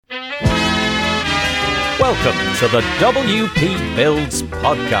Welcome to the WP Builds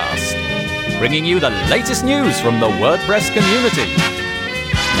podcast, bringing you the latest news from the WordPress community.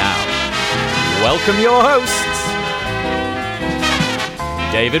 Now, welcome your hosts,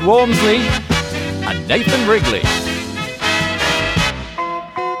 David Wormsley and Nathan Wrigley.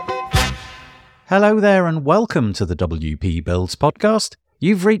 Hello there and welcome to the WP Builds podcast.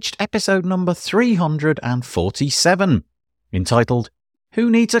 You've reached episode number 347, entitled, Who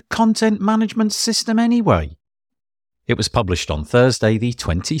Needs a Content Management System Anyway? It was published on Thursday, the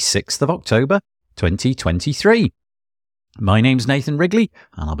 26th of October, 2023. My name's Nathan Wrigley,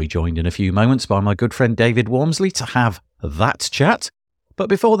 and I'll be joined in a few moments by my good friend David Wormsley to have that chat. But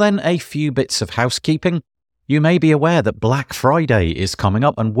before then, a few bits of housekeeping. You may be aware that Black Friday is coming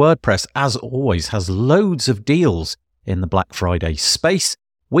up, and WordPress, as always, has loads of deals in the Black Friday space.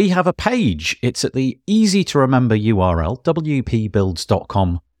 We have a page. It's at the easy-to-remember URL,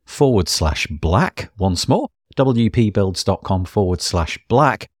 wpbuilds.com/black. Once more,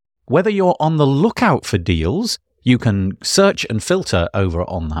 wpbuilds.com/black. Whether you're on the lookout for deals, you can search and filter over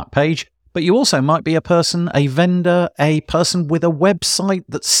on that page, but you also might be a person, a vendor, a person with a website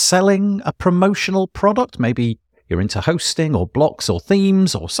that's selling a promotional product. Maybe you're into hosting or blocks or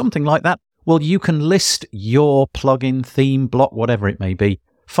themes or something like that. Well, you can list your plugin, theme, block, whatever it may be.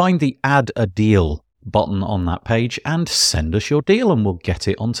 Find the Add a Deal button on that page and send us your deal and we'll get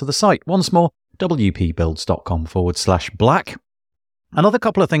it onto the site. Once more, wpbuilds.com/black. Another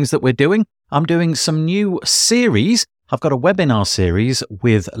couple of things that we're doing. I'm doing some new series. I've got a webinar series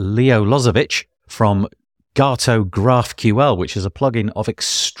with Leo Lozovic from Gato GraphQL, which is a plugin of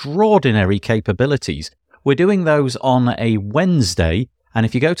extraordinary capabilities. We're doing those on a Wednesday. And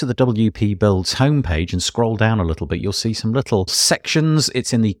if you go to the WP Builds homepage and scroll down a little bit, you'll see some little sections.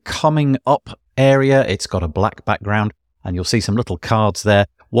 It's in the coming up area. It's got a black background and you'll see some little cards there.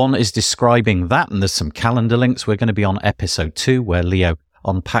 One is describing that and there's some calendar links. We're going to be on episode 2 where Leo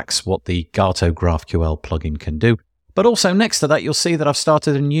unpacks what the Gato GraphQL plugin can do. But also next to that, you'll see that I've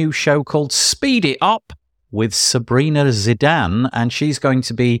started a new show called Speed It Up with Sabrina Zidane, and she's going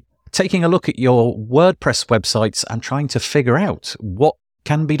to be taking a look at your WordPress websites and trying to figure out what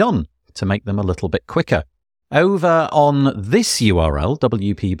can be done to make them a little bit quicker. Over on this URL,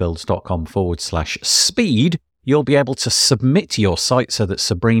 wpbuilds.com/speed, you'll be able to submit your site so that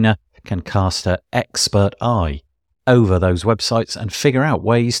Sabrina can cast her expert eye over those websites and figure out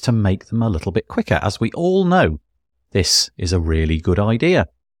ways to make them a little bit quicker. As we all know, this is a really good idea.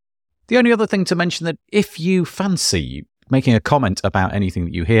 The only other thing to mention that if you fancy making a comment about anything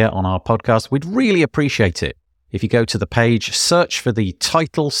that you hear on our podcast, we'd really appreciate it. If you go to the page, search for the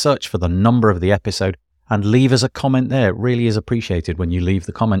title, search for the number of the episode, and leave us a comment there. It really is appreciated when you leave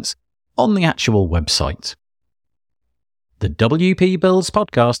the comments on the actual website. The WP Builds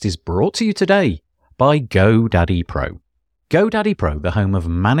podcast is brought to you today by GoDaddy Pro. GoDaddy Pro, the home of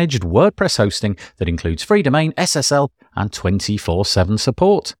managed WordPress hosting that includes free domain, SSL, and 24/7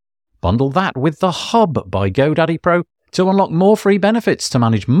 support. Bundle that with the Hub by GoDaddy Pro to unlock more free benefits to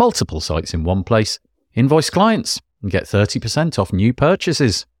manage multiple sites in one place. Invoice clients and get 30% off new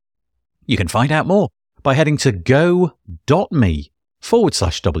purchases. You can find out more by heading to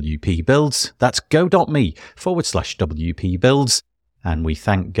go.me/WP Builds. That's go.me/WP Builds. And we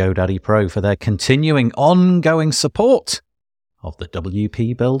thank GoDaddy Pro for their continuing ongoing support of the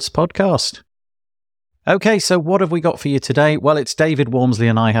WP Builds podcast. Okay, so what have we got for you today? Well, it's David Wormsley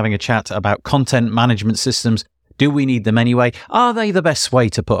and I having a chat about content management systems. Do we need them anyway? Are they the best way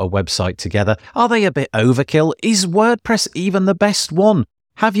to put a website together? Are they a bit overkill? Is WordPress even the best one?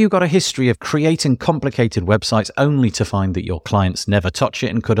 Have you got a history of creating complicated websites only to find that your clients never touch it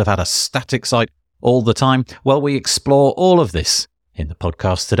and could have had a static site all the time? Well, we explore all of this in the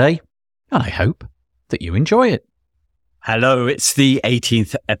podcast today, and I hope that you enjoy it. Hello, it's the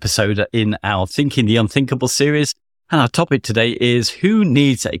 18th episode in our Thinking the Unthinkable series, and our topic today is who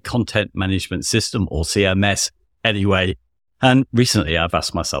needs a content management system or CMS anyway? And recently I've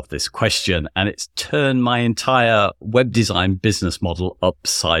asked myself this question and it's turned my entire web design business model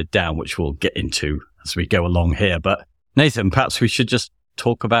upside down, which we'll get into as we go along here. But Nathan, perhaps we should just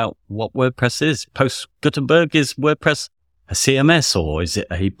talk about what WordPress is. Post-Gutenberg, is WordPress a CMS or is it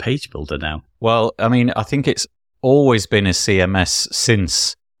a page builder now? Well, I mean, I think it's always been a CMS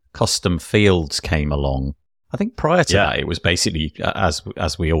since custom fields came along. I think prior to that, it was basically, as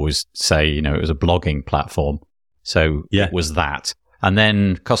we always say, it was a blogging platform. So it was that. And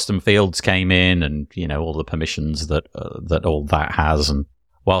then custom fields came in and, all the permissions that all that has. And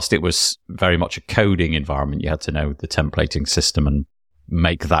whilst it was very much a coding environment, you had to know the templating system and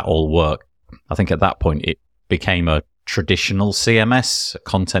make that all work. I think at that point, it became a traditional CMS, a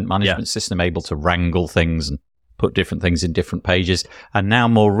content management system, able to wrangle things and put different things in different pages. And now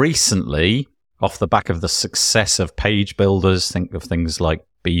more recently, off the back of the success of page builders, think of things like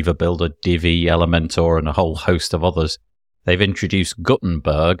Beaver Builder, Divi, Elementor, and a whole host of others, they've introduced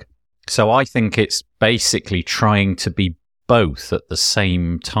Gutenberg. So I think it's basically trying to be both at the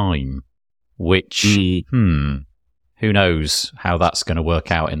same time, which, who knows how that's going to work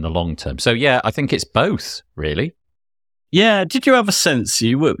out in the long term. So yeah, I think it's both, really. Yeah. Did you have a sense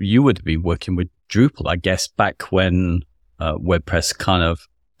you would be working with Drupal, I guess, back when WordPress kind of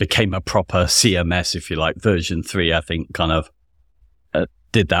became a proper CMS, if you like, version 3, I think kind of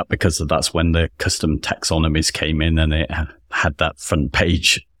did that because that's when the custom taxonomies came in and it had that front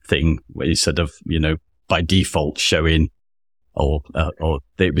page thing where instead of, by default showing or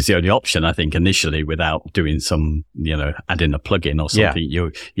it was the only option, I think, initially without doing some, adding a plugin or something. Yeah.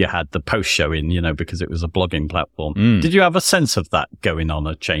 You had the post showing, because it was a blogging platform. Did you have a sense of that going on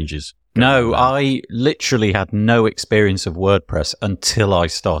or changes? No, I literally had no experience of WordPress until I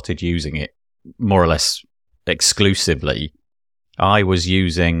started using it more or less exclusively. I was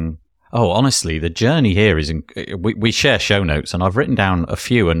using... honestly, the journey here is... we share show notes, and I've written down a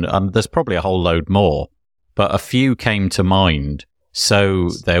few, and there's probably a whole load more, but a few came to mind. So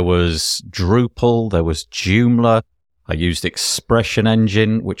there was Drupal, there was Joomla, I used Expression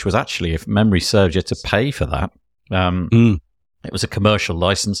Engine, which was actually, if memory serves, you had to pay for that. It was a commercial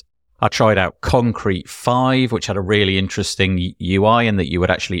license. I tried out Concrete 5, which had a really interesting UI in that you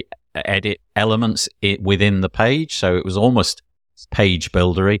would actually edit elements within the page. So it was almost page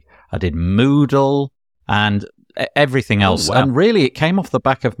buildery. I did Moodle and everything else. Oh, wow. And really, it came off the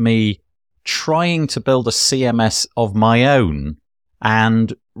back of me trying to build a CMS of my own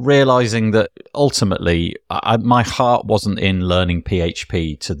and realizing that ultimately my heart wasn't in learning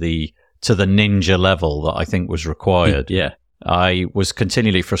PHP to the ninja level that I think was required. Yeah. I was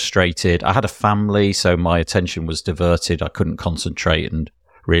continually frustrated. I had a family, so my attention was diverted. I couldn't concentrate and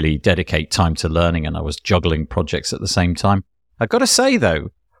really dedicate time to learning, and I was juggling projects at the same time. I've got to say, though,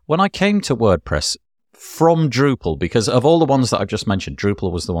 when I came to WordPress from Drupal, because of all the ones that I've just mentioned,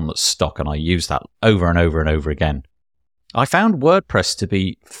 Drupal was the one that stuck, and I used that over and over and over again. I found WordPress to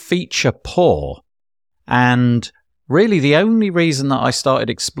be feature poor, and really the only reason that I started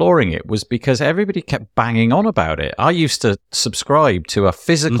exploring it was because everybody kept banging on about it. I used to subscribe to a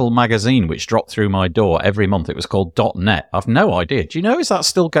physical magazine which dropped through my door every month. It was called .NET. I've no idea. Do you know, is that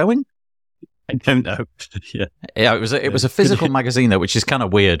still going? I don't know. Yeah, it was a physical magazine though, which is kind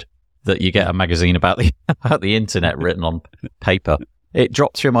of weird that you get a magazine about the internet written on paper. It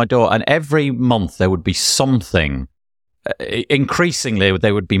dropped through my door, and every month there would be something. Increasingly,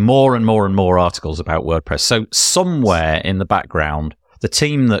 there would be more and more and more articles about WordPress. So somewhere in the background, the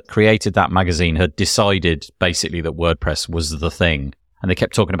team that created that magazine had decided basically that WordPress was the thing. And they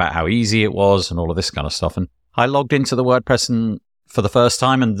kept talking about how easy it was and all of this kind of stuff. And I logged into the WordPress for the first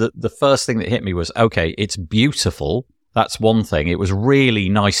time, and the first thing that hit me was, okay, it's beautiful. That's one thing. It was really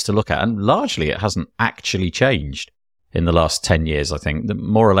nice to look at. And largely, it hasn't actually changed in the last 10 years, I think.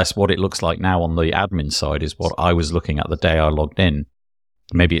 More or less what it looks like now on the admin side is what I was looking at the day I logged in.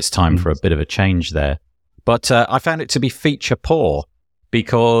 Maybe it's time for a bit of a change there. But I found it to be feature poor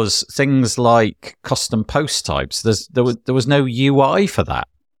because things like custom post types, there was no UI for that.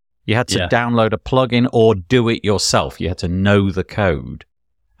 You had to download a plugin or do it yourself. You had to know the code.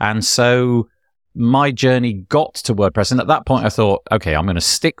 And so my journey got to WordPress. And at that point, I thought, okay, I'm going to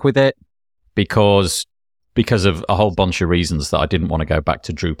stick with it because of a whole bunch of reasons that I didn't want to go back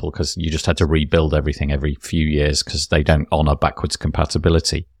to Drupal, because you just had to rebuild everything every few years because they don't honor backwards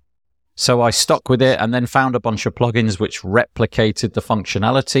compatibility. So I stuck with it and then found a bunch of plugins which replicated the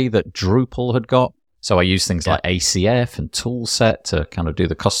functionality that Drupal had got. So I used things like ACF and Toolset to kind of do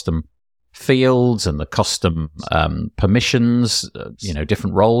the custom fields and the custom permissions,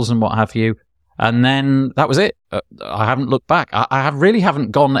 different roles and what have you. And then that was it. I haven't looked back. I really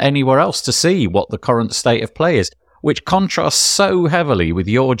haven't gone anywhere else to see what the current state of play is, which contrasts so heavily with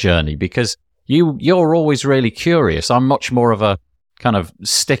your journey because you're always really curious. I'm much more of a kind of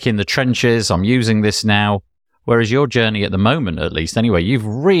stick in the trenches. I'm using this now. Whereas your journey at the moment, at least anyway, you've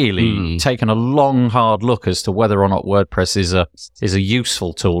really taken a long, hard look as to whether or not WordPress is a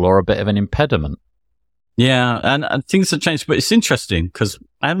useful tool or a bit of an impediment. Yeah, and things have changed, but it's interesting because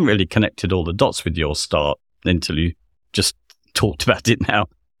I haven't really connected all the dots with your start until you just talked about it now.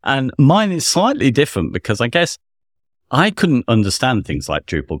 And mine is slightly different because I guess I couldn't understand things like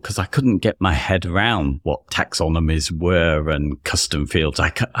Drupal because I couldn't get my head around what taxonomies were and custom fields.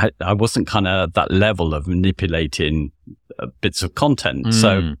 I wasn't kind of at that level of manipulating bits of content.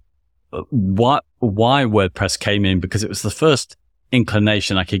 So why WordPress came in, because it was the first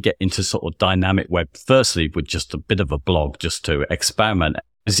inclination I could get into sort of dynamic web. Firstly, with just a bit of a blog, just to experiment. It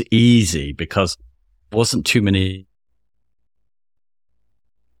was easy because there wasn't too many.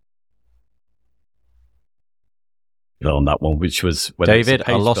 On that one, which was David,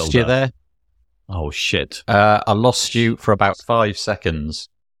 I lost you there. Oh shit! I lost you for about 5 seconds.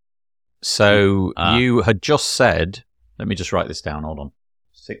 So you had just said. Let me just write this down. Hold on.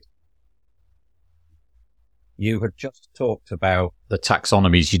 You had just talked about the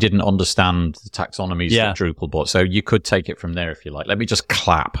taxonomies. You didn't understand the taxonomies that Drupal bought. So you could take it from there if you like. Let me just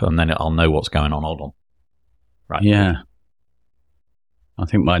clap and then I'll know what's going on. Hold on. Right. Yeah. I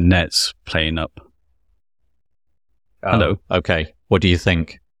think my net's playing up. Hello. Okay. What do you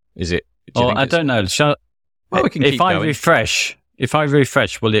think? Is it? I don't know. We can keep going. If I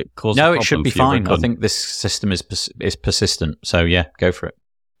refresh, will it cause a problem? No, it should be fine. I think this system is persistent. So yeah, go for it.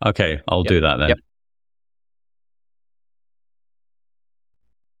 Okay, I'll do that then. Yep.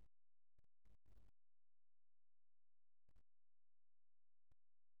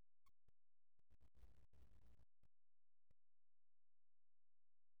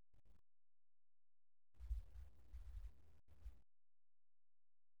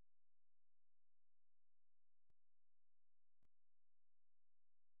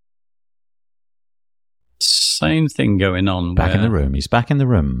 Same thing going on. Back in the room. He's back in the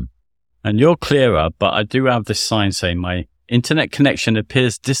room. And you're clearer, but I do have this sign saying my internet connection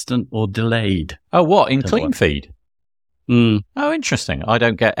appears distant or delayed. Oh, what? In Clean Feed? Mm. Oh, interesting. I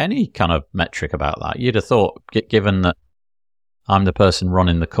don't get any kind of metric about that. You'd have thought, given that I'm the person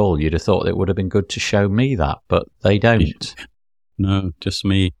running the call, you'd have thought it would have been good to show me that, but they don't. No, just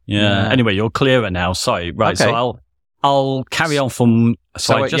me. Yeah. Anyway, you're clearer now. Sorry. Right. Okay. So I'll carry on from.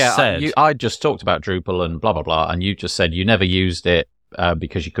 So I just said. I just talked about Drupal and blah, blah, blah, and you just said you never used it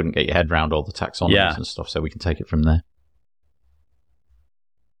because you couldn't get your head around all the taxonomies and stuff, so we can take it from there.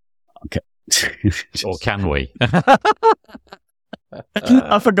 Okay. Or can we?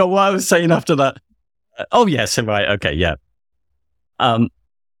 I forgot what I was saying after that. Oh, yes. Right. Okay. Yeah.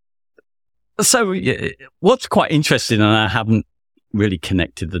 So what's quite interesting, and I haven't really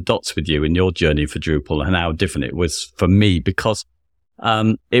connected the dots with you in your journey for Drupal and how different it was for me, because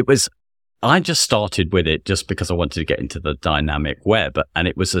I just started with it just because I wanted to get into the dynamic web, and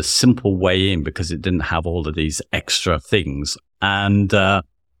it was a simple way in because it didn't have all of these extra things. And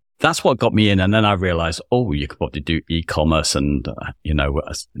that's what got me in. And then I realized, you could probably do e-commerce. And,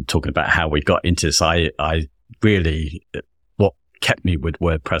 talking about how we got into this, I really, what kept me with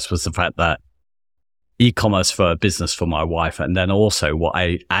WordPress was the fact that e-commerce for a business for my wife. And then also what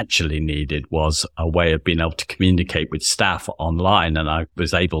I actually needed was a way of being able to communicate with staff online. And I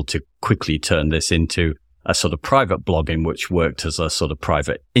was able to quickly turn this into a sort of private blogging, which worked as a sort of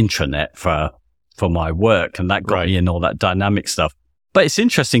private intranet for my work. And that got me in all that dynamic stuff. But it's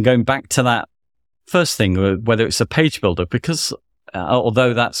interesting going back to that first thing, whether it's a page builder, because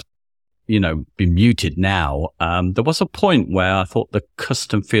although that's, been muted now, there was a point where I thought the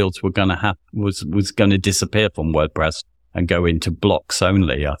custom fields were going to was going to disappear from WordPress and go into blocks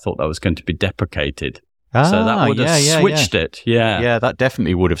only. I thought that was going to be deprecated. So that would have switched it. Yeah. Yeah, that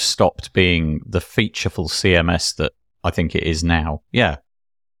definitely would have stopped being the featureful CMS that I think it is now. Yeah.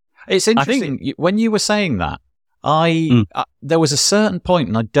 It's interesting. When you were saying that, there was a certain point,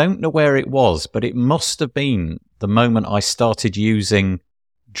 and I don't know where it was, but it must have been the moment I started using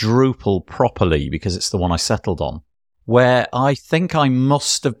Drupal properly, because it's the one I settled on, where I think I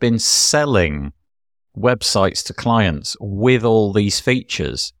must have been selling websites to clients with all these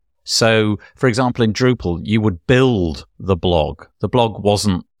features. So, for example, in Drupal, you would build the blog. The blog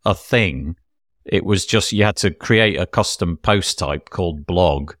wasn't a thing. It was just you had to create a custom post type called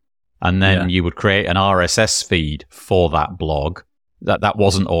blog. And then you would create an RSS feed for that blog. That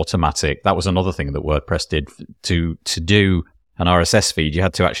wasn't automatic. That was another thing that WordPress did. To do an RSS feed, you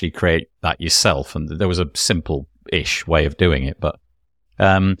had to actually create that yourself. And there was a simple-ish way of doing it. But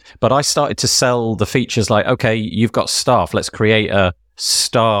I started to sell the features like, okay, you've got staff. Let's create a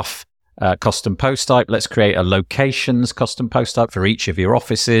staff custom post type. Let's create a locations custom post type for each of your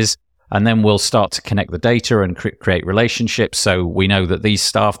offices. And then we'll start to connect the data and create relationships. So we know that these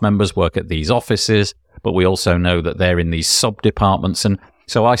staff members work at these offices, but we also know that they're in these sub-departments. And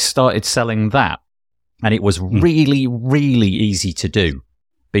so I started selling that. And it was really, really easy to do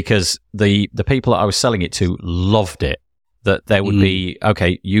because the people that I was selling it to loved it. That there would be,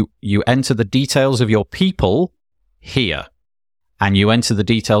 okay, you enter the details of your people here, and you enter the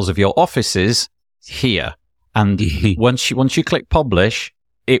details of your offices here. And once you click publish,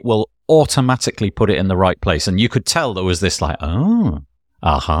 it will automatically put it in the right place. And you could tell there was this like,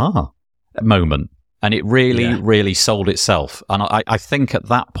 aha, moment. And it really, really sold itself. And I think at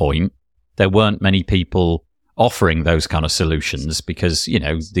that point, there weren't many people offering those kind of solutions because,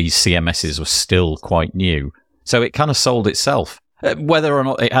 these CMSs were still quite new. So it kind of sold itself. Whether or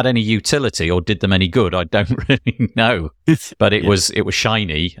not it had any utility or did them any good, I don't really know. But it was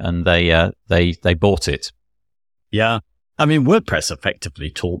shiny, and they bought it. Yeah. I mean, WordPress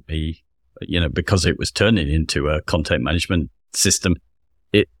effectively taught me, because it was turning into a content management system,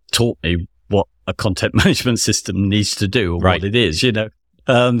 it taught me what a content management system needs to do, or what it is,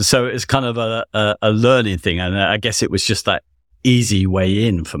 So it's kind of a learning thing. And I guess it was just that easy way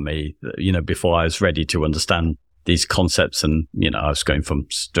in for me, before I was ready to understand these concepts. And, I was going from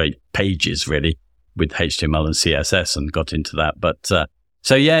straight pages really with HTML and CSS and got into that. But,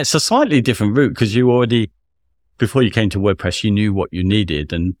 it's a slightly different route because you already, before you came to WordPress, you knew what you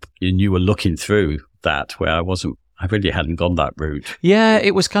needed and you were looking through that, where I really hadn't gone that route. Yeah,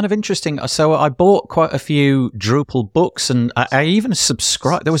 it was kind of interesting. So I bought quite a few Drupal books, and I even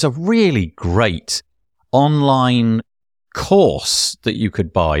subscribed. There was a really great online course that you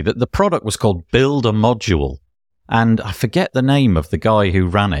could buy. That the product was called Build a Module. And I forget the name of the guy who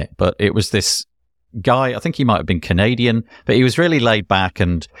ran it, but it was this guy, I think he might have been Canadian, but he was really laid back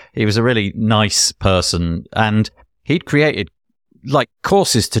and he was a really nice person. And he'd created like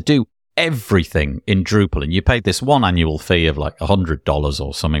courses to do everything in Drupal. And you paid this one annual fee of like $100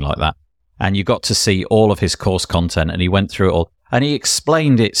 or something like that. And you got to see all of his course content, and he went through it all. And he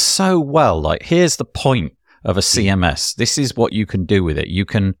explained it so well. Like, here's the point of a CMS. This is what you can do with it. You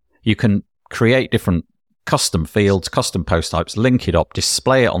can create different custom fields, custom post types, link it up,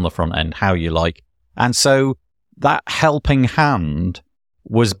 display it on the front end how you like. And so that helping hand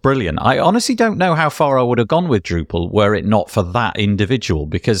was brilliant. I honestly don't know how far I would have gone with Drupal were it not for that individual,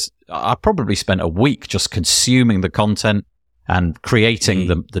 because I probably spent a week just consuming the content and creating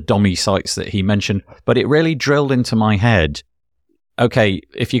the dummy sites that he mentioned. But it really drilled into my head, okay,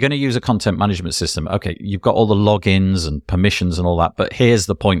 if you're going to use a content management system, okay, you've got all the logins and permissions and all that, but here's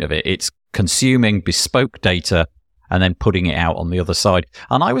the point of it. It's consuming bespoke data and then putting it out on the other side.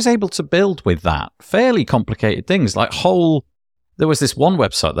 And I was able to build with that fairly complicated things, like there was this one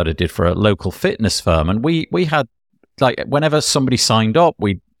website that I did for a local fitness firm, and we had, like, whenever somebody signed up,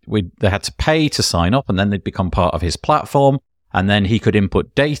 they had to pay to sign up, and then they'd become part of his platform, and then he could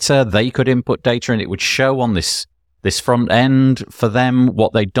input data, they could input data, and it would show on this front end for them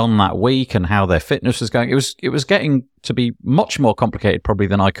what they'd done that week and how their fitness was going. It was getting to be much more complicated probably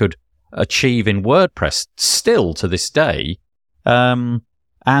than I could achieve in WordPress still to this day. So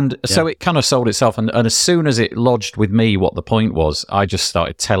it kind of sold itself. And as soon as it lodged with me what the point was, I just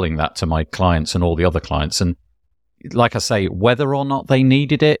started telling that to my clients and all the other clients. And like I say, whether or not they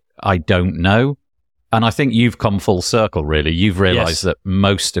needed it, I don't know. And I think you've come full circle, really. You've realized that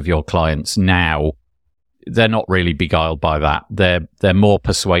most of your clients now, they're not really beguiled by that. They're more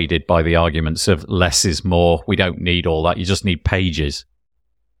persuaded by the arguments of less is more. We don't need all that. You just need pages.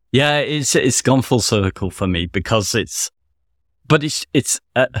 Yeah, it's gone full circle for me because it's with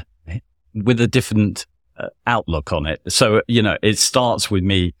a different outlook on it. So, it starts with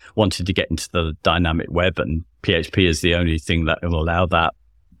me wanting to get into the dynamic web, and PHP is the only thing that will allow that.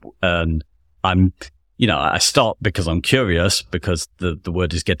 And I start because I'm curious, because the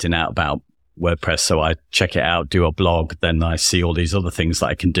word is getting out about WordPress. So I check it out, do a blog, then I see all these other things that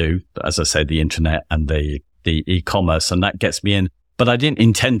I can do. As I say, the internet and the e-commerce, and that gets me in. But I didn't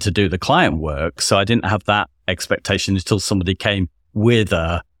intend to do the client work, so I didn't have that expectation until somebody came with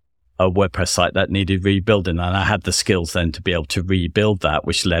a WordPress site that needed rebuilding. And I had the skills then to be able to rebuild that,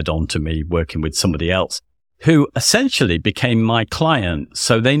 which led on to me working with somebody else who essentially became my client.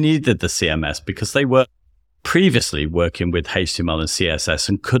 So they needed the CMS because they were previously working with HTML and CSS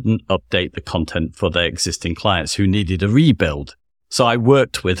and couldn't update the content for their existing clients who needed a rebuild. So I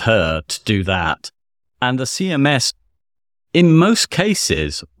worked with her to do that. And the CMS, in most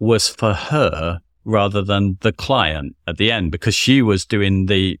cases, was for her rather than the client at the end, because she was doing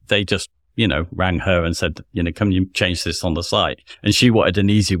they just, rang her and said, can you change this on the site? And she wanted an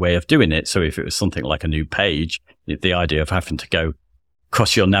easy way of doing it. So if it was something like a new page, the idea of having to go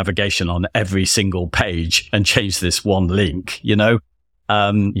cross your navigation on every single page and change this one link, I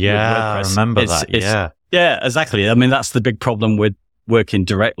remember that. Yeah, exactly. I mean, that's the big problem with working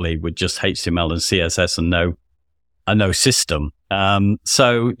directly with just HTML and CSS and no system.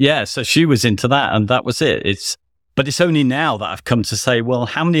 So she was into that, and that was it. But it's only now that I've come to say, well,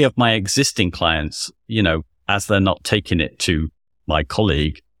 how many of my existing clients, as they're not taking it to my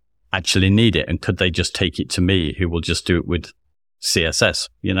colleague, actually need it? And could they just take it to me, who will just do it with CSS,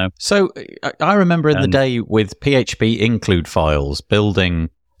 So I remember in the day with PHP include files, building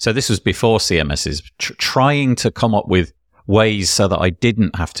So this was before CMSs, trying to come up with ways so that I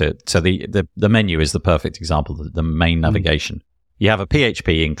didn't have to. So the menu is the perfect example, the main navigation. You have a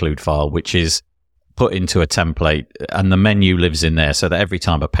PHP include file, which is put into a template, and the menu lives in there so that every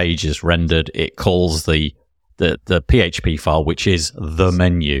time a page is rendered, it calls the PHP file, which is the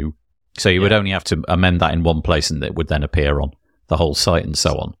menu. So you would only have to amend that in one place, and it would then appear on the whole site and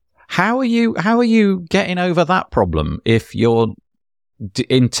so on. How are you getting over that problem if you're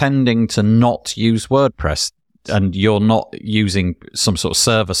intending to not use WordPress and you're not using some sort of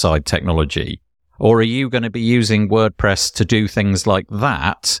server-side technology? Or are you going to be using WordPress to do things like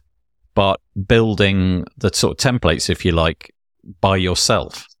that, but building the sort of templates, if you like, by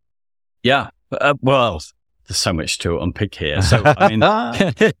yourself? Yeah. Well, there's so much to unpick here. So, I mean,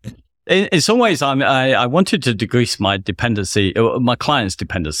 in some ways, I wanted to decrease my dependency, my client's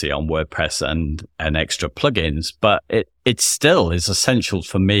dependency on WordPress and extra plugins, but it still is essential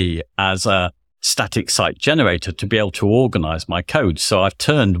for me as a static site generator to be able to organize my code. So I've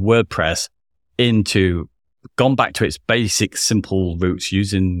turned WordPress gone back to its basic, simple roots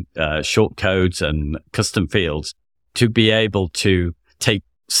using shortcodes and custom fields to be able to take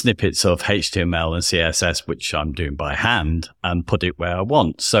snippets of HTML and CSS, which I'm doing by hand, and put it where I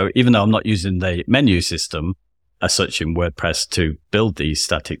want. So even though I'm not using the menu system as such in WordPress to build these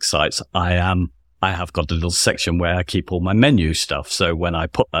static sites, I have got a little section where I keep all my menu stuff. So when I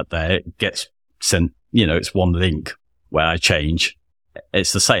put that there, it gets sent, it's one link where I change.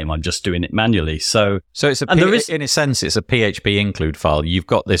 It's the same. I'm just doing it manually. So it's in a sense, it's a PHP include file. You've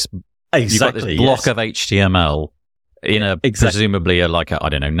got this exactly block of HTML in a presumably a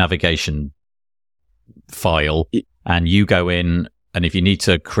navigation file, and you go in, and if you need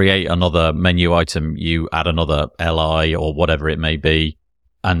to create another menu item, you add another LI or whatever it may be,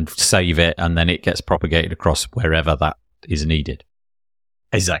 and save it, and then it gets propagated across wherever that is needed.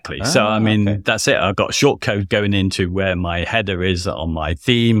 Exactly. So, I mean, that's it. I've got shortcode going into where my header is on my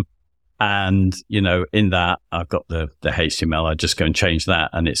theme. And, in that, I've got the HTML. I just go and change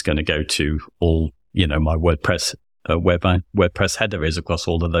that, and it's going to go to all, my WordPress, where my WordPress header is across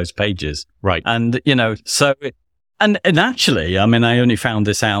all of those pages. Right. And, so, and actually, I mean, I only found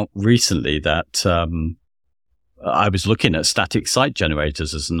this out recently that, I was looking at static site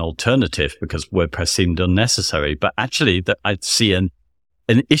generators as an alternative because WordPress seemed unnecessary. But actually, that I'd see an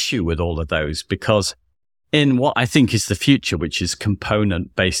issue with all of those, because in what I think is the future, which is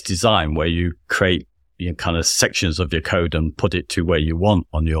component-based design, where you create kind of sections of your code and put it to where you want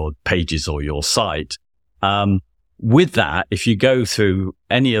on your pages or your site. With that, if you go through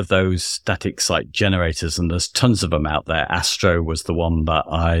any of those static site generators, and there's tons of them out there, Astro was the one that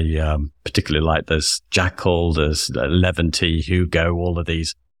I particularly like. There's Jackal, there's Levity, Hugo, all of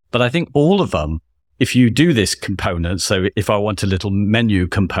these. But I think all of them, if you do this component, so if I want a little menu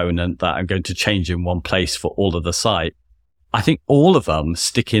component that I'm going to change in one place for all of the site, I think all of them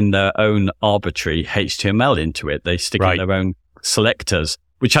stick in their own arbitrary HTML into it. They stick in their own selectors,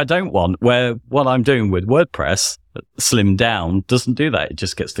 which I don't want, where what I'm doing with WordPress, slimmed down, doesn't do that. It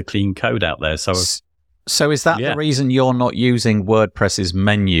just gets the clean code out there. So is that the reason you're not using WordPress's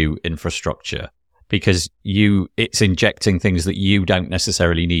menu infrastructure? Because it's injecting things that you don't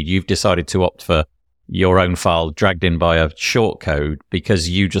necessarily need. You've decided to opt for your own file dragged in by a shortcode because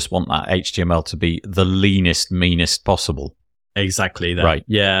you just want that HTML to be the leanest, meanest possible. Exactly that. Right.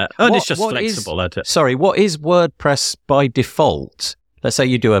 Yeah. And it's just flexible. What is WordPress by default? Let's say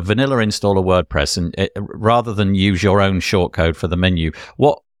you do a vanilla install of WordPress, and rather than use your own shortcode for the menu,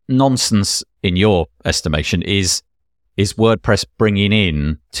 what nonsense, in your estimation, is WordPress bringing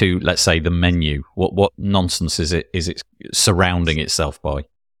in to, let's say, the menu? What nonsense is it surrounding itself by?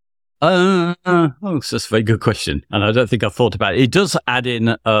 That's a very good question. And I don't think I've thought about it. It does add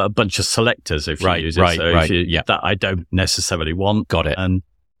in a bunch of selectors if you use it. So that I don't necessarily want. Got it. And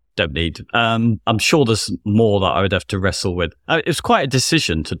don't need. I'm sure there's more that I would have to wrestle with. It was quite a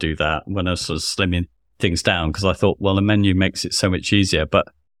decision to do that when I was sort of slimming things down, because I thought, well, the menu makes it so much easier. But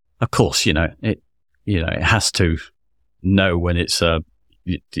of course, it has to know when it's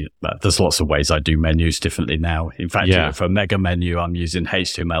there's lots of ways I do menus differently now. In fact, for a mega menu, I'm using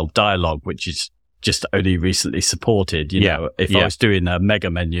HTML dialog, which is just only recently supported. If I was doing a mega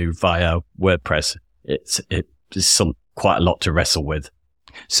menu via WordPress, it's quite a lot to wrestle with.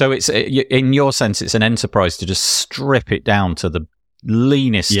 So it's, in your sense, it's an enterprise to just strip it down to the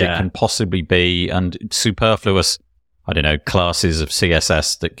leanest it can possibly be, and superfluous, classes of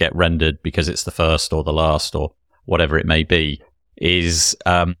CSS that get rendered because it's the first or the last or whatever it may be. Is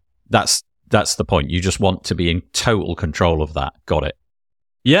that's the point. You just want to be in total control of that. Got it.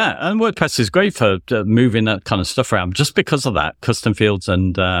 Yeah, and WordPress is great for moving that kind of stuff around. Just because of that, custom fields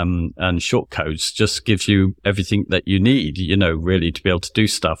and shortcodes just gives you everything that you need, really to be able to do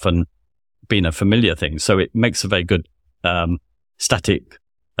stuff and being a familiar thing. So it makes a very good static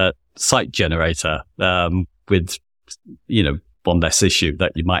site generator with, one less issue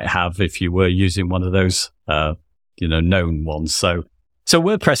that you might have if you were using one of those, known ones. So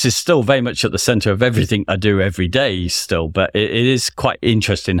WordPress is still very much at the center of everything I do every day still, but it is quite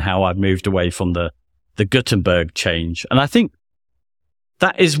interesting how I've moved away from the Gutenberg change. And I think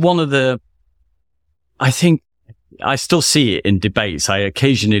that is one of I still see it in debates. I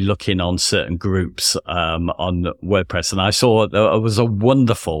occasionally look in on certain groups on WordPress, and I saw there was a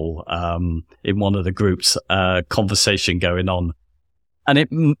wonderful, in one of the groups, conversation going on. And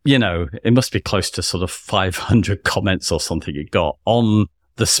it must be close to sort of 500 comments or something it got on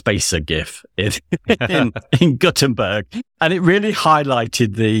the spacer GIF in Gutenberg. And it really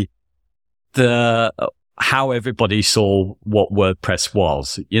highlighted the how everybody saw what WordPress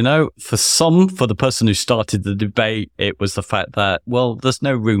was. For the person who started the debate, it was the fact that, well, there's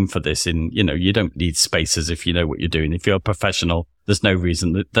no room for this you don't need spacers if you know what you're doing. If you're a professional, there's no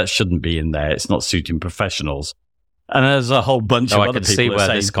reason that shouldn't be in there. It's not suiting professionals. And there's a whole bunch of other people. I can see where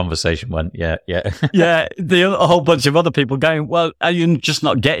this conversation went. Yeah. Yeah, a whole bunch of other people going, well, are you just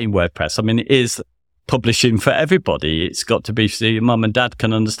not getting WordPress? I mean, it is publishing for everybody. It's got to be so your mum and dad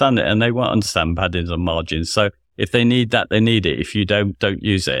can understand it, and they won't understand paddings and margins. So if they need that, they need it. If you don't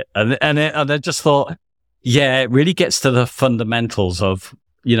use it. And I just thought, yeah, it really gets to the fundamentals of,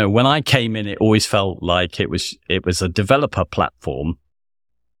 when I came in, it always felt like it was a developer platform.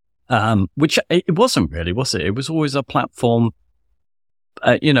 Which it wasn't really, was it? It was always a platform,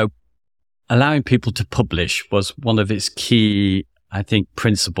 allowing people to publish was one of its key, I think,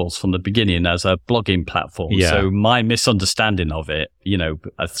 principles from the beginning as a blogging platform. Yeah. So my misunderstanding of it,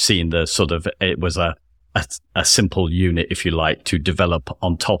 I've seen it was a simple unit, if you like, to develop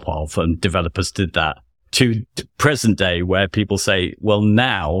on top of, and developers did that, to present day where people say, well,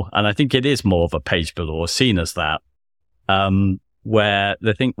 now, and I think it is more of a page builder or seen as that, where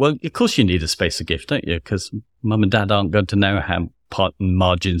they think, well, of course you need a spacer GIF, don't you? Because mum and dad aren't going to know how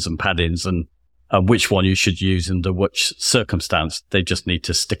margins and paddings and which one you should use under which circumstance. They just need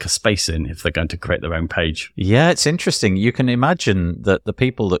to stick a space in if they're going to create their own page. Yeah, it's interesting. You can imagine that the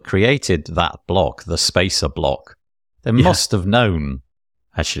people that created that block, the spacer block, they must have known,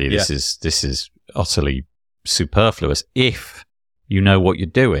 actually, this is utterly superfluous if you know what you're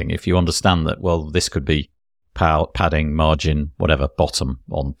doing, if you understand that, well, this could be padding, margin, whatever, bottom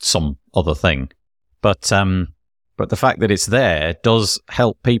on some other thing. But the fact that it's there does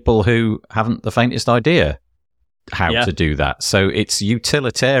help people who haven't the faintest idea how to do that. So it's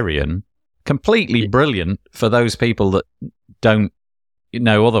utilitarian, completely brilliant for those people that don't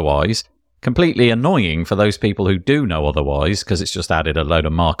know otherwise, completely annoying for those people who do know otherwise, because it's just added a load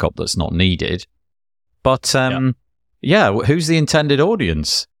of markup that's not needed. But who's the intended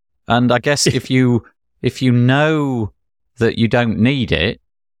audience? And I guess if you know that you don't need it,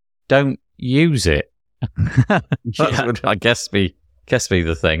 don't use it. That would, I guess, be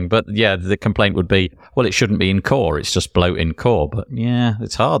the thing. But yeah, the complaint would be, well, it shouldn't be in core. It's just bloat in core. But yeah,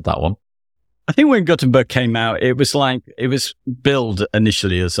 it's hard, that one. I think when Gutenberg came out, it was billed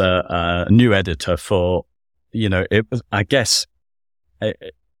initially as a new editor for, I guess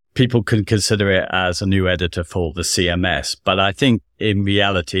people can consider it as a new editor for the CMS. But I think in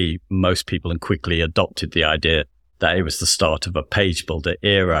reality, most people quickly adopted the idea that it was the start of a page builder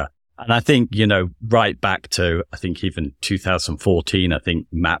era. And I think, right back to, I think even 2014, I think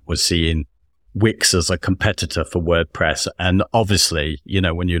Matt was seeing Wix as a competitor for WordPress. And obviously,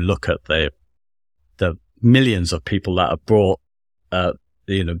 when you look at the millions of people that have brought,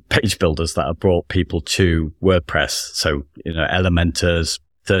 page builders that have brought people to WordPress. So, Elementor's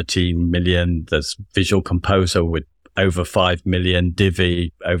 13 million. There's Visual Composer with over 5 million,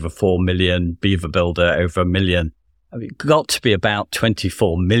 Divi over 4 million, Beaver Builder over 1 million. I mean, it got to be about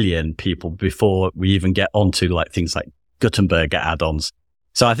 24 million people before we even get onto things like Gutenberg add-ons.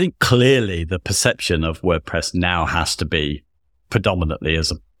 So I think clearly the perception of WordPress now has to be predominantly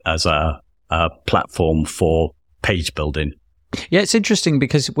as a platform for page building. Yeah, it's interesting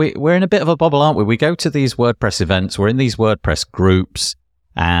because we're in a bit of a bubble, aren't we? We go to these WordPress events, we're in these WordPress groups,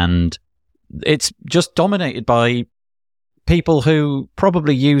 and it's just dominated by people who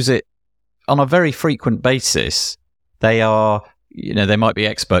probably use it on a very frequent basis. They are, they might be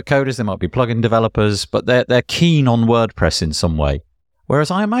expert coders, they might be plugin developers, but they're keen on WordPress in some way.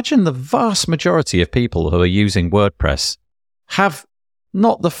 Whereas I imagine the vast majority of people who are using WordPress have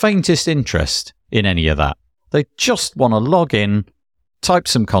not the faintest interest in any of that. They just want to log in, type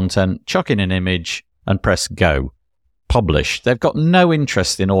some content, chuck in an image, and press go. Publish. They've got no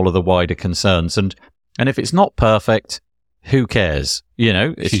interest in all of the wider concerns. And if it's not perfect, who cares?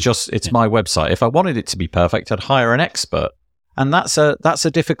 It's my website. If I wanted it to be perfect, I'd hire an expert. And that's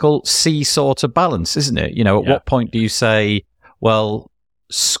a difficult seesaw to balance, isn't it? At what point do you say, well,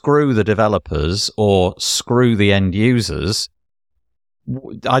 screw the developers or screw the end users?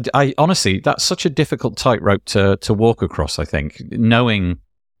 I honestly, that's such a difficult tightrope to walk across, I think, knowing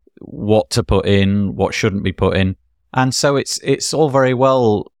what to put in, what shouldn't be put in. And so it's all very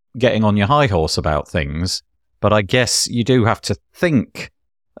well getting on your high horse about things, but I guess you do have to think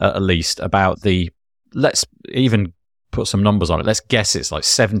at least about let's even put some numbers on it. Let's guess it's like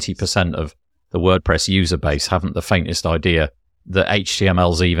 70% of the WordPress user base haven't the faintest idea that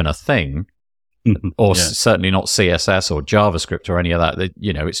HTML's even a thing, or certainly not CSS or JavaScript or any of that.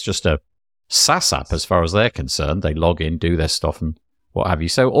 It's just a SaaS app as far as they're concerned. They log in, do their stuff and what have you.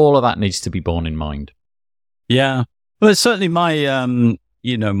 So all of that needs to be borne in mind. Yeah. Well, it's certainly my,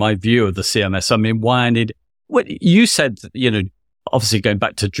 my view of the CMS. I mean, what you said, obviously going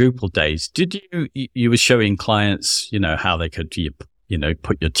back to Drupal days, did you were showing clients, how they could,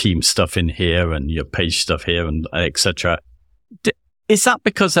 put your team stuff in here and your page stuff here and et cetera. Is that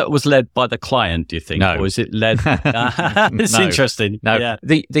because that was led by the client, do you think? No. Or is it led? It's interesting. No. Yeah.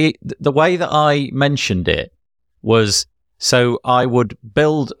 The way that I mentioned it was, so I would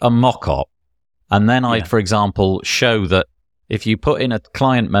build a mock-up and then I'd, for example, show that if you put in a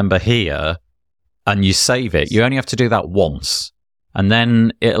client member here and you save it, you only have to do that once. And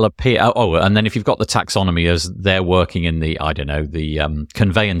then it'll appear. And then if you've got the taxonomy as they're working in the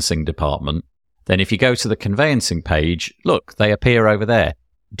conveyancing department, then if you go to the conveyancing page, look, they appear over there.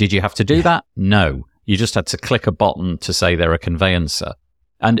 Did you have to do that? No. You just had to click a button to say they're a conveyancer.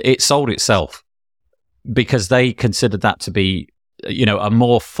 And it sold itself because they considered that to be, a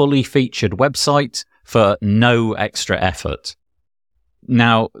more fully featured website for no extra effort.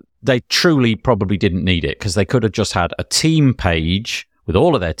 Now, they truly probably didn't need it because they could have just had a team page with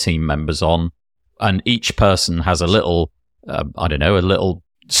all of their team members on, and each person has a little, a little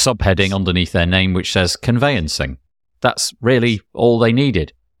subheading underneath their name which says conveyancing. That's really all they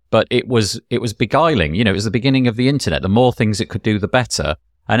needed. But it was beguiling. It was the beginning of the internet. The more things it could do, the better.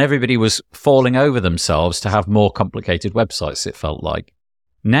 And everybody was falling over themselves to have more complicated websites, it felt like.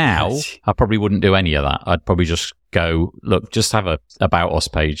 Now, I probably wouldn't do any of that. I'd probably just go, look, just have a About Us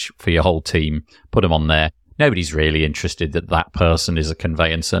page for your whole team, put them on there. Nobody's really interested that person is a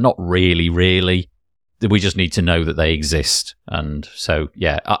conveyancer. Not really. We just need to know that they exist. And so,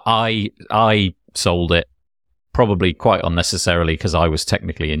 I sold it probably quite unnecessarily because I was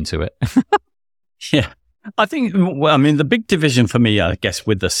technically into it. Yeah. I think, the big division for me, I guess,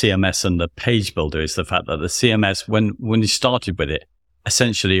 with the CMS and the page builder is the fact that the CMS, when you started with it,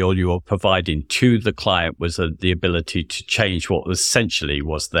 essentially all you were providing to the client was the ability to change what essentially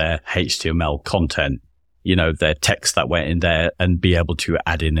was their HTML content, their text that went in there, and be able to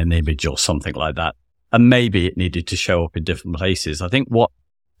add in an image or something like that. And maybe it needed to show up in different places. I think what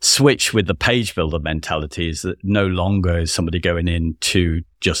switched with the page builder mentality is that no longer is somebody going in to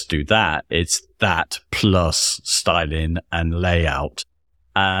just do that. It's that plus styling and layout.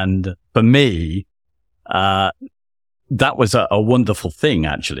 And for me, that was a wonderful thing,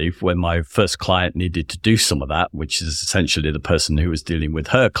 actually, when my first client needed to do some of that, which is essentially the person who was dealing with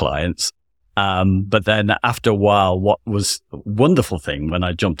her clients. But then after a while, what was a wonderful thing when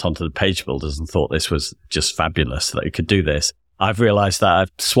I jumped onto the page builders and thought this was just fabulous that it could do this, I've realized that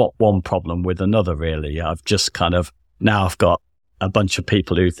I've swapped one problem with another, really. I've just now I've got a bunch of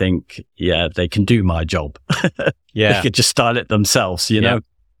people who think, they can do my job. Yeah. They could just style it themselves, know?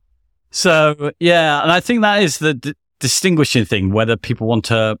 So, and I think that is the distinguishing thing, whether people want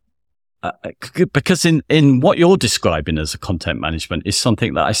to, because in what you're describing as a content management is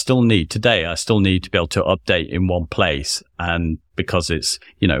something that I still need today. I still need to be able to update in one place. And because it's,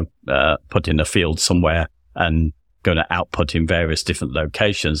 put in a field somewhere and going to output in various different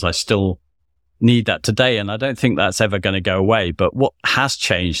locations, I still need that today. And I don't think that's ever going to go away. But what has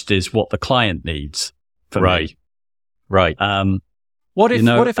changed is what the client needs for me. Right. What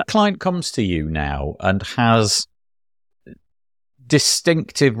if a client comes to you now and has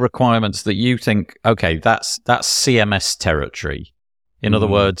distinctive requirements that you think, okay, that's CMS territory? In other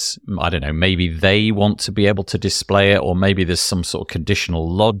words, I don't know, maybe they want to be able to display it, or maybe there's some sort of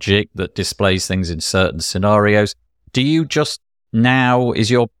conditional logic that displays things in certain scenarios. Do you just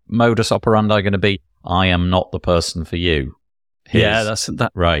is your modus operandi going to be, I am not the person for you? That's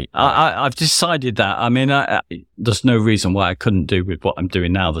that. Right. I've decided that. I mean, there's no reason why I couldn't do with what I'm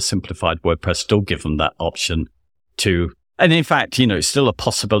doing now. The simplified WordPress still give them that option to And in fact, it's still a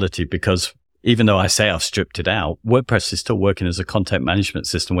possibility because even though I say I've stripped it out, WordPress is still working as a content management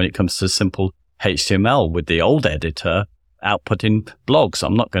system when it comes to simple HTML with the old editor outputting blogs.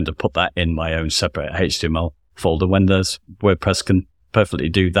 I'm not going to put that in my own separate HTML folder when there's WordPress can perfectly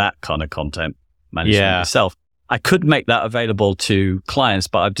do that kind of content management itself. I could make that available to clients,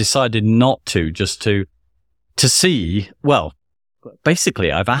 but I've decided not to, just to see, well,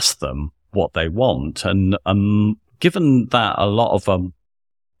 basically I've asked them what they want. And given that a lot of them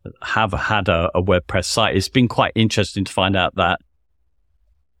have had a WordPress site, it's been quite interesting to find out that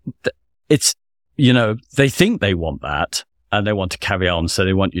it's, they think they want that and they want to carry on. So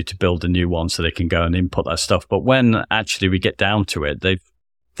they want you to build a new one so they can go and input that stuff. But when actually we get down to it,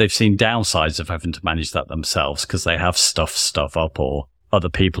 they've seen downsides of having to manage that themselves because they have stuff up or other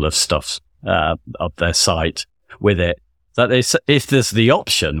people have stuff up their site with it. That if there's the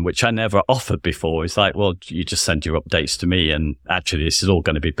option, which I never offered before, it's like, well, you just send your updates to me, and actually this is all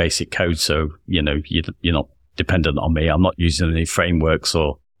going to be basic code, so you're not dependent on me. I'm not using any frameworks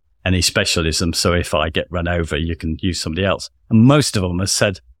or any specialism, so if I get run over, you can use somebody else. And most of them have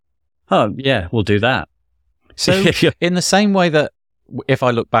said, oh yeah, we'll do that. So in the same way that if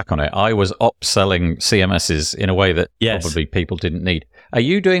I look back on it, I was upselling CMSs in a way that probably people didn't need. Are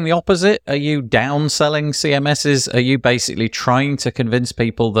you doing the opposite? Are you downselling CMSs? Are you basically trying to convince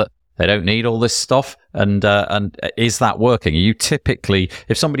people that they don't need all this stuff? And is that working? Are you typically,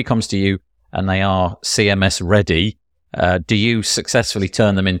 if somebody comes to you and they are CMS ready, do you successfully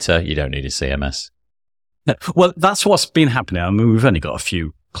turn them into, you don't need a CMS? Well, that's what's been happening. I mean, we've only got a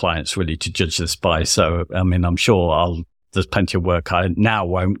few clients really to judge this by. So, I mean, I'm sure there's plenty of work I now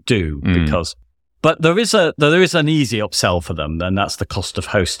won't do because, but there is an easy upsell for them, and that's the cost of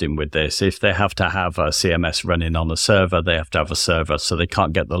hosting with this. If they have to have a CMS running on a server, they have to have a server, so they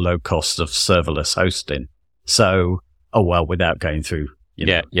can't get the low cost of serverless hosting. So, without going through,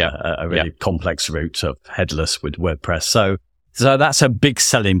 a really complex route of headless with WordPress. So that's a big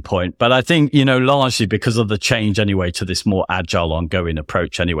selling point. But I think, largely because of the change anyway to this more agile ongoing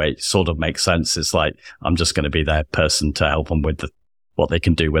approach anyway, it sort of makes sense. It's like, I'm just going to be their person to help them with what they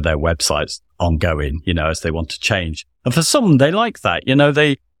can do with their websites ongoing, as they want to change. And for some, they like that.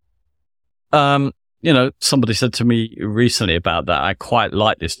 Somebody said to me recently about that. I quite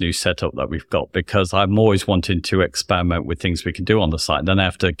like this new setup that we've got because I'm always wanting to experiment with things we can do on the site. Then I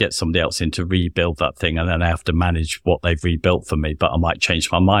have to get somebody else in to rebuild that thing, and then I have to manage what they've rebuilt for me. But I might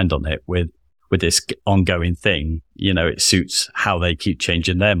change my mind on it with this ongoing thing. It suits how they keep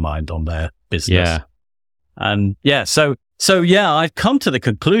changing their mind on their business. Yeah. And I've come to the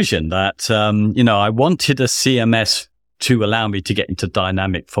conclusion that, I wanted a CMS to allow me to get into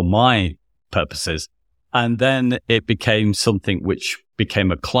Dynamic for my purposes. And then it became something which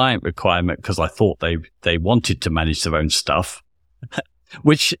became a client requirement because I thought they wanted to manage their own stuff,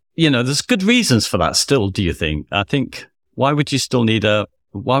 which, there's good reasons for that still, do you think? I think, why would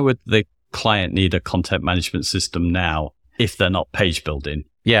the client need a content management system now if they're not page building?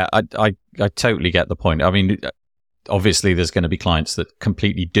 Yeah, I totally get the point. I mean, obviously there's going to be clients that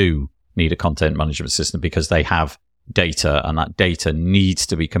completely do need a content management system because they have data, and that data needs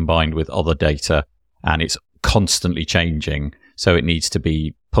to be combined with other data, and it's constantly changing. So it needs to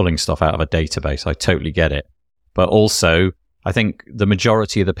be pulling stuff out of a database. I totally get it. But also, I think the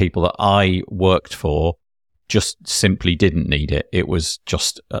majority of the people that I worked for just simply didn't need it. It was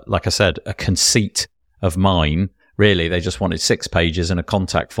just, like I said, a conceit of mine. Really, they just wanted 6 pages and a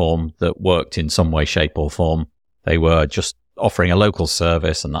contact form that worked in some way, shape or form. They were just offering a local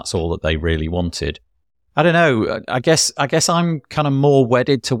service, and that's all that they really wanted. I don't know. I guess I'm kind of more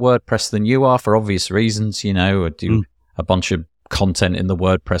wedded to WordPress than you are for obvious reasons. I do a bunch of content in the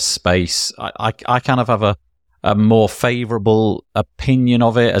WordPress space. I kind of have a more favorable opinion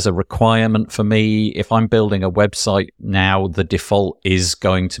of it as a requirement for me. If I'm building a website now, the default is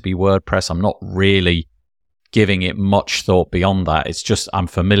going to be WordPress. I'm not really giving it much thought beyond that. It's just I'm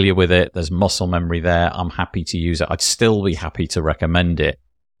familiar with it. There's muscle memory there. I'm happy to use it. I'd still be happy to recommend it.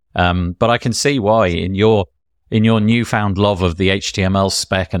 But I can see why in your newfound love of the HTML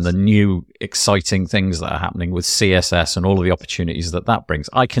spec and the new exciting things that are happening with CSS and all of the opportunities that brings,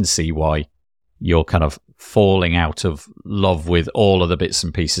 I can see why you're kind of falling out of love with all of the bits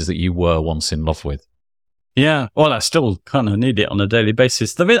and pieces that you were once in love with. Yeah, well, I still kind of need it on a daily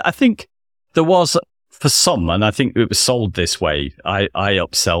basis. I think there was, for some, and I think it was sold this way, I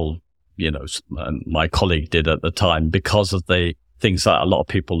upsell, my colleague did at the time, because of the things that a lot of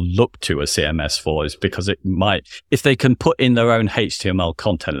people look to a CMS for, is because it might, if they can put in their own HTML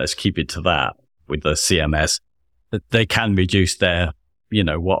content, let's keep it to that with the CMS, they can reduce their,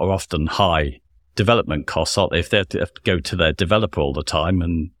 what are often high development costs, aren't they? If they have to go to their developer all the time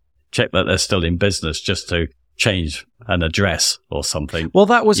and check that they're still in business just to change an address or something. Well,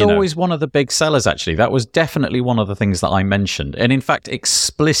 that was always one of the big sellers, actually. That was definitely one of the things that I mentioned. And in fact,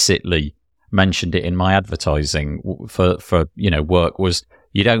 explicitly mentioned it in my advertising for work was,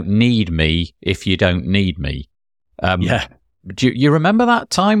 you don't need me if you don't need me. Do you remember that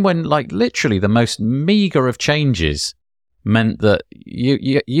time when, like, literally the most meager of changes meant that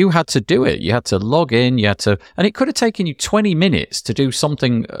you had to do it. You had to log in, and it could have taken you 20 minutes to do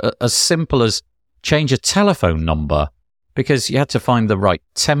something as simple as change a telephone number, because you had to find the right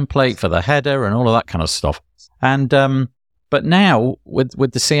template for the header and all of that kind of stuff. And but now with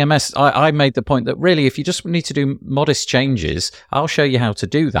the CMS, I made the point that really, if you just need to do modest changes, I'll show you how to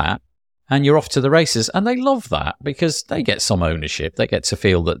do that, and you're off to the races. And they love that because they get some ownership. They get to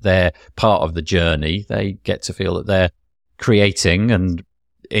feel that they're part of the journey. They get to feel that they're creating and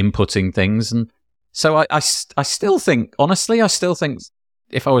inputting things. And so I still think, honestly,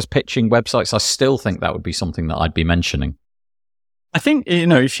 if I was pitching websites, I still think that would be something that I'd be mentioning. I think,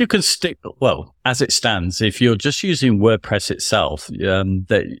 if you can as it stands, if you're just using WordPress itself,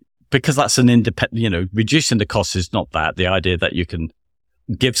 because that's an independent, reducing the cost is not that. The idea that you can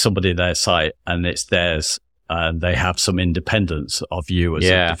give somebody their site and it's theirs and they have some independence of you as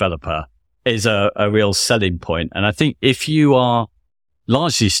a developer is a real selling point. And I think if you are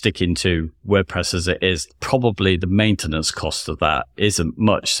largely sticking to WordPress as it is, probably the maintenance cost of that isn't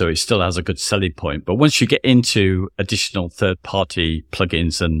much. So it still has a good selling point. But once you get into additional third-party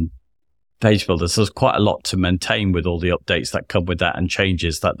plugins and page builders, there's quite a lot to maintain with all the updates that come with that and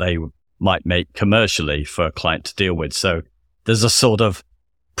changes that they might make commercially for a client to deal with. So there's a sort of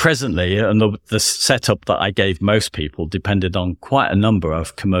presently, and the setup that I gave most people depended on quite a number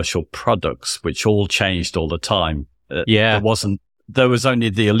of commercial products, which all changed all the time. There was only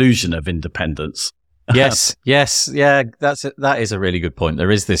the illusion of independence. Yes. Yeah, that is a really good point.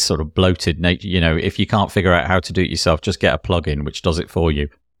 There is this sort of bloated nature. If you can't figure out how to do it yourself, just get a plugin which does it for you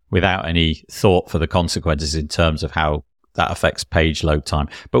without any thought for the consequences in terms of how that affects page load time.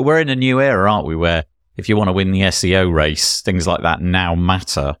 But we're in a new era, aren't we, where if you want to win the SEO race, things like that now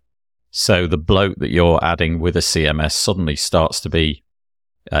matter. So the bloat that you're adding with a CMS suddenly starts to be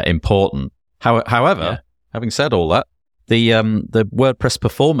important. However, having said all that, the WordPress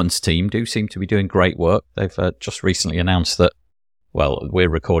performance team do seem to be doing great work. They've just recently announced that, well, we're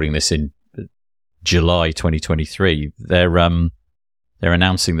recording this in July 2023. They're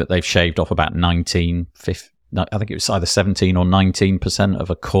announcing that they've shaved off about I think it was either 17 or 19% of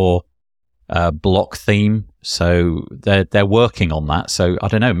a core block theme. So they're working on that. So I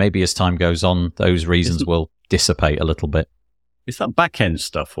don't know, maybe as time goes on, those reasons will dissipate a little bit. Is that back-end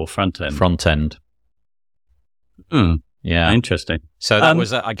stuff or front-end? Front-end. Yeah. Interesting. So that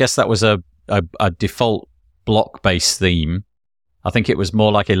was, I guess that was a default block-based theme. I think it was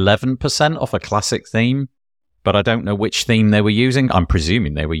more like 11% off a classic theme, but I don't know which theme they were using. I'm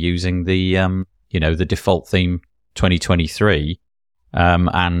presuming they were using the, the default theme 2023.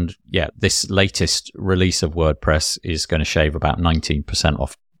 And yeah, this latest release of WordPress is going to shave about 19%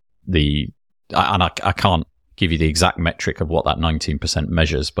 off and I can't give you the exact metric of what that 19%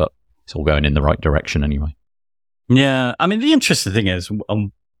 measures, but it's all going in the right direction anyway. Yeah, I mean, the interesting thing is,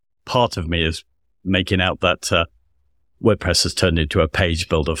 part of me is making out that WordPress has turned into a page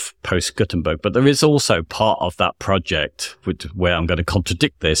builder post-Gutenberg, but there is also part of that project where I'm going to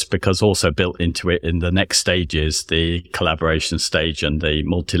contradict this, because also built into it in the next stages, the collaboration stage and the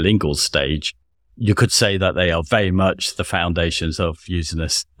multilingual stage. You could say that they are very much the foundations of using a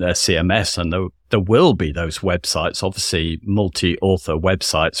CMS, and there will be those websites, obviously multi-author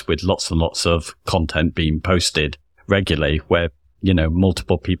websites with lots and lots of content being posted regularly where,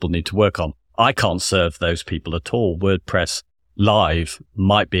 multiple people need to work on. I can't serve those people at all. WordPress Live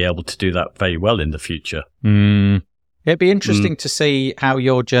might be able to do that very well in the future. It'd be interesting to see how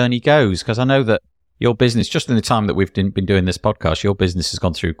your journey goes, because I know that your business, just in the time that we've been doing this podcast, your business has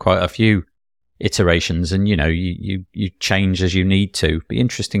gone through quite a few iterations, and you change as you need to. Be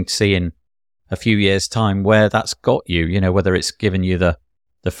interesting to see in a few years' time where that's got you. Whether it's given you the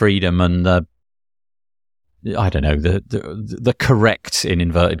freedom and the correct, in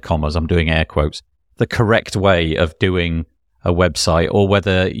inverted commas, I'm doing air quotes, the correct way of doing a website, or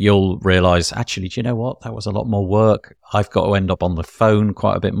whether you'll realize, actually, do you know what? That was a lot more work. I've got to end up on the phone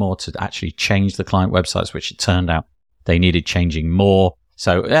quite a bit more to actually change the client websites, which it turned out they needed changing more.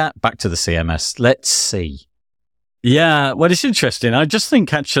 So back to the CMS. Let's see. Yeah, well, it's interesting. I just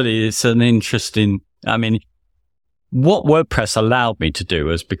think actually it's what WordPress allowed me to do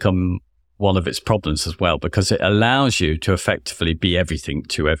has become one of its problems as well, because it allows you to effectively be everything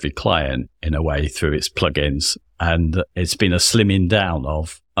to every client in a way through its plugins. And it's been a slimming down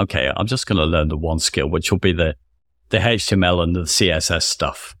of, okay, I'm just going to learn the one skill, which will be the HTML and the CSS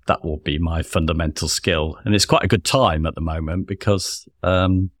stuff. That will be my fundamental skill. And it's quite a good time at the moment because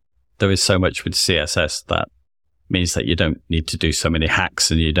there is so much with CSS that means that you don't need to do so many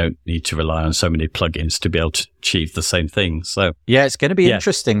hacks and you don't need to rely on so many plugins to be able to achieve the same thing. So yeah, it's going to be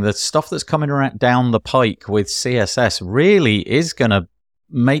interesting. The stuff that's coming around down the pike with CSS really is going to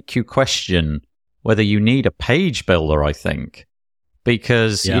make you question whether you need a page builder, I think,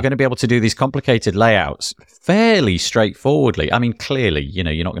 because you're going to be able to do these complicated layouts fairly straightforwardly. I mean, clearly,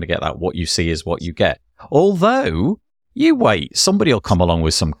 you're not going to get that. What you see is what you get. Although, you wait, somebody will come along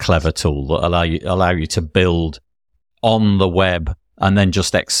with some clever tool that allow you to build on the web and then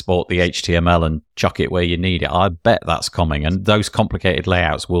just export the HTML and chuck it where you need it. I bet that's coming. And those complicated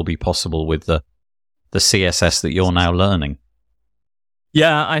layouts will be possible with the CSS that you're now learning.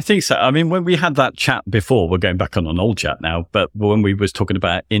 Yeah, I think so. I mean, when we had that chat before, we're going back on an old chat now, but when we was talking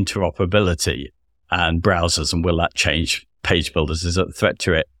about interoperability and browsers and will that change page builders, is a threat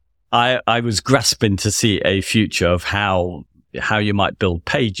to it? I was grasping to see a future of how you might build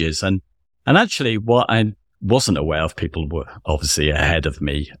pages. And actually what I wasn't aware of, people were obviously ahead of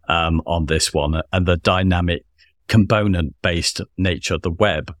me on this one, and the dynamic component-based nature of the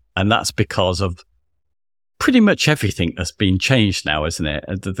web. And that's because of pretty much everything that's been changed now, isn't it?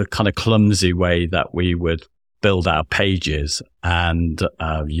 The kind of clumsy way that we would build our pages and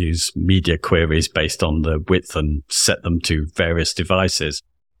use media queries based on the width and set them to various devices.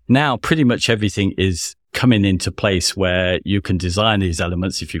 Now, pretty much everything is coming into place where you can design these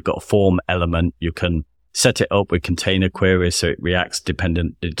elements. If you've got a form element, you can set it up with container queries so it reacts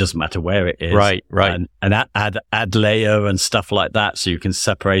dependent. It doesn't matter where it is. Right. And add layer and stuff like that so you can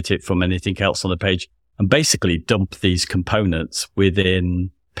separate it from anything else on the page and basically dump these components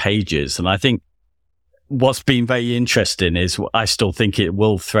within pages. And I think what's been very interesting is I still think it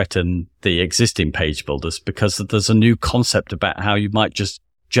will threaten the existing page builders because there's a new concept about how you might just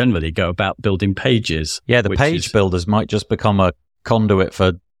generally go about building pages. Yeah, the page builders might just become a conduit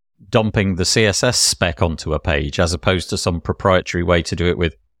for dumping the CSS spec onto a page as opposed to some proprietary way to do it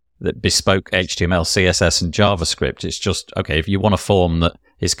with the bespoke HTML, CSS, and JavaScript. It's just, okay, if you want a form that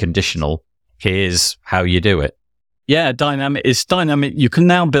is conditional, here's how you do it. Yeah, dynamic. It's dynamic. You can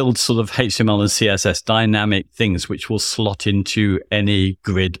now build sort of HTML and CSS dynamic things which will slot into any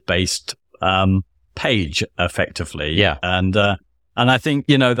grid-based page effectively. Yeah. And I think,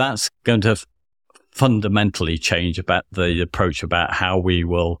 that's going to fundamentally change about the approach about how we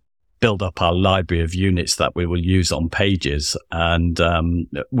will build up our library of units that we will use on pages, and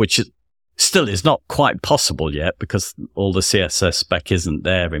which still is not quite possible yet because all the CSS spec isn't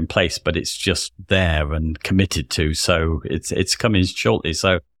there in place, but it's just there and committed to. So it's coming shortly.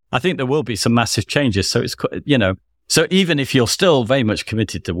 So I think there will be some massive changes. So it's, so even if you're still very much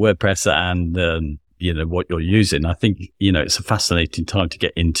committed to WordPress and, what you're using, I think, it's a fascinating time to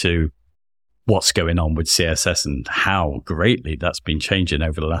get into what's going on with CSS and how greatly that's been changing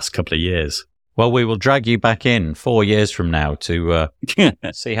over the last couple of years. Well, we will drag you back in 4 years from now to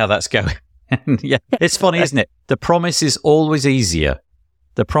see how that's going. Yeah, it's funny, isn't it? The promise is always easier.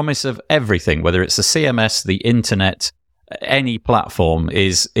 The promise of everything, whether it's the CMS, the internet, any platform,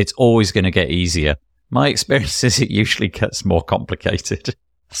 it's always going to get easier. My experience is it usually gets more complicated.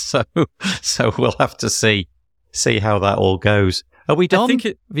 So we'll have to see how that all goes. Are we done?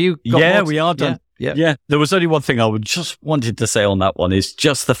 We are done. Yeah. There was only one thing I would just wanted to say on that one is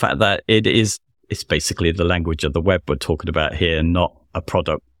just the fact that it's basically the language of the web we're talking about here, not a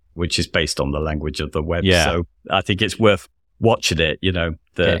product which is based on the language of the web. Yeah. So I think it's worth watching it,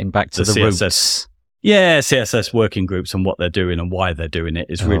 getting back to the CSS roots. Yeah, CSS working groups and what they're doing and why they're doing it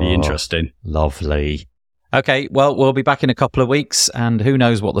is really interesting. Lovely. Okay, well, we'll be back in a couple of weeks, and who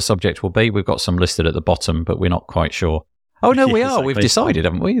knows what the subject will be. We've got some listed at the bottom, but we're not quite sure. Oh, no, we are. Exactly. We've decided,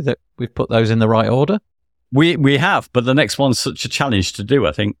 haven't we, that we've put those in the right order? We have, but the next one's such a challenge to do,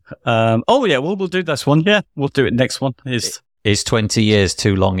 I think. We'll do this one. Yeah, we'll do it. Next one is 20 years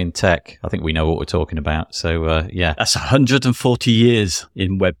too long in tech? I think we know what we're talking about. So, yeah. That's 140 years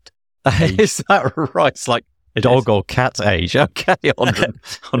in web. Is that right? It's like dog or cat age. Okay,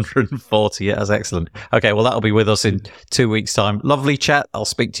 140. Yeah, that's excellent. Okay, well, that'll be with us in 2 weeks' time. Lovely chat. I'll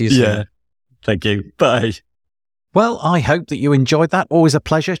speak to you soon. Yeah, thank you. Bye. Well, I hope that you enjoyed that. Always a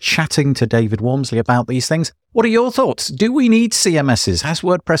pleasure chatting to David Wormsley about these things. What are your thoughts? Do we need CMSs? Has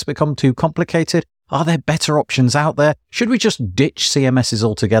WordPress become too complicated? Are there better options out there? Should we just ditch CMSs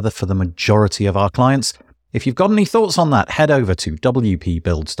altogether for the majority of our clients? If you've got any thoughts on that, head over to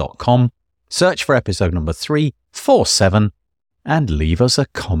wpbuilds.com. Search for episode number 347 and leave us a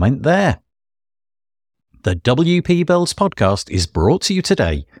comment there. The WP Builds podcast is brought to you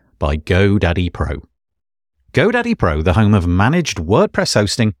today by GoDaddy Pro. GoDaddy Pro, the home of managed WordPress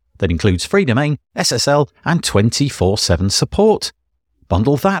hosting that includes free domain, SSL, and 24/7 support.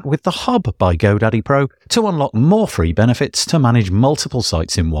 Bundle that with the Hub by GoDaddy Pro to unlock more free benefits to manage multiple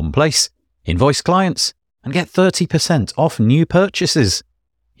sites in one place, invoice clients, and get 30% off new purchases.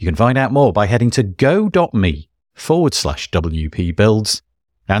 You can find out more by heading to go.me/WP Builds.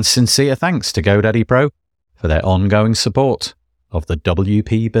 And sincere thanks to GoDaddy Pro for their ongoing support of the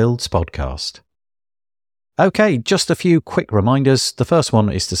WP Builds podcast. Okay, just a few quick reminders. The first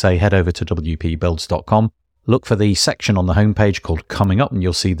one is to say head over to wpbuilds.com, look for the section on the homepage called Coming Up, and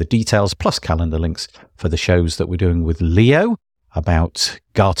you'll see the details plus calendar links for the shows that we're doing with Leo about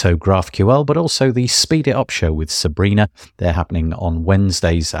Gato GraphQL, but also the Speed It Up show with Sabrina. They're happening on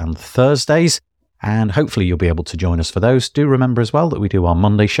Wednesdays and Thursdays, and hopefully you'll be able to join us for those. Do remember as well that we do our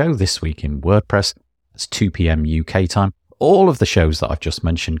Monday show this week in WordPress. It's 2 p.m. UK time. All of the shows that I've just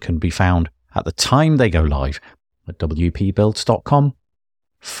mentioned can be found at the time they go live at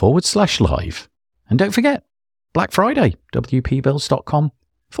wpbuilds.com/live. And don't forget, Black Friday,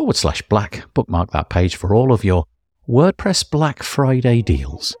 wpbuilds.com/black. Bookmark that page for all of your WordPress Black Friday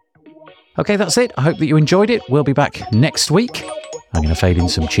deals. Okay, that's it. I hope that you enjoyed it. We'll be back next week. I'm going to fade in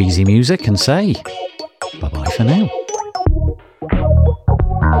some cheesy music and say bye-bye for now.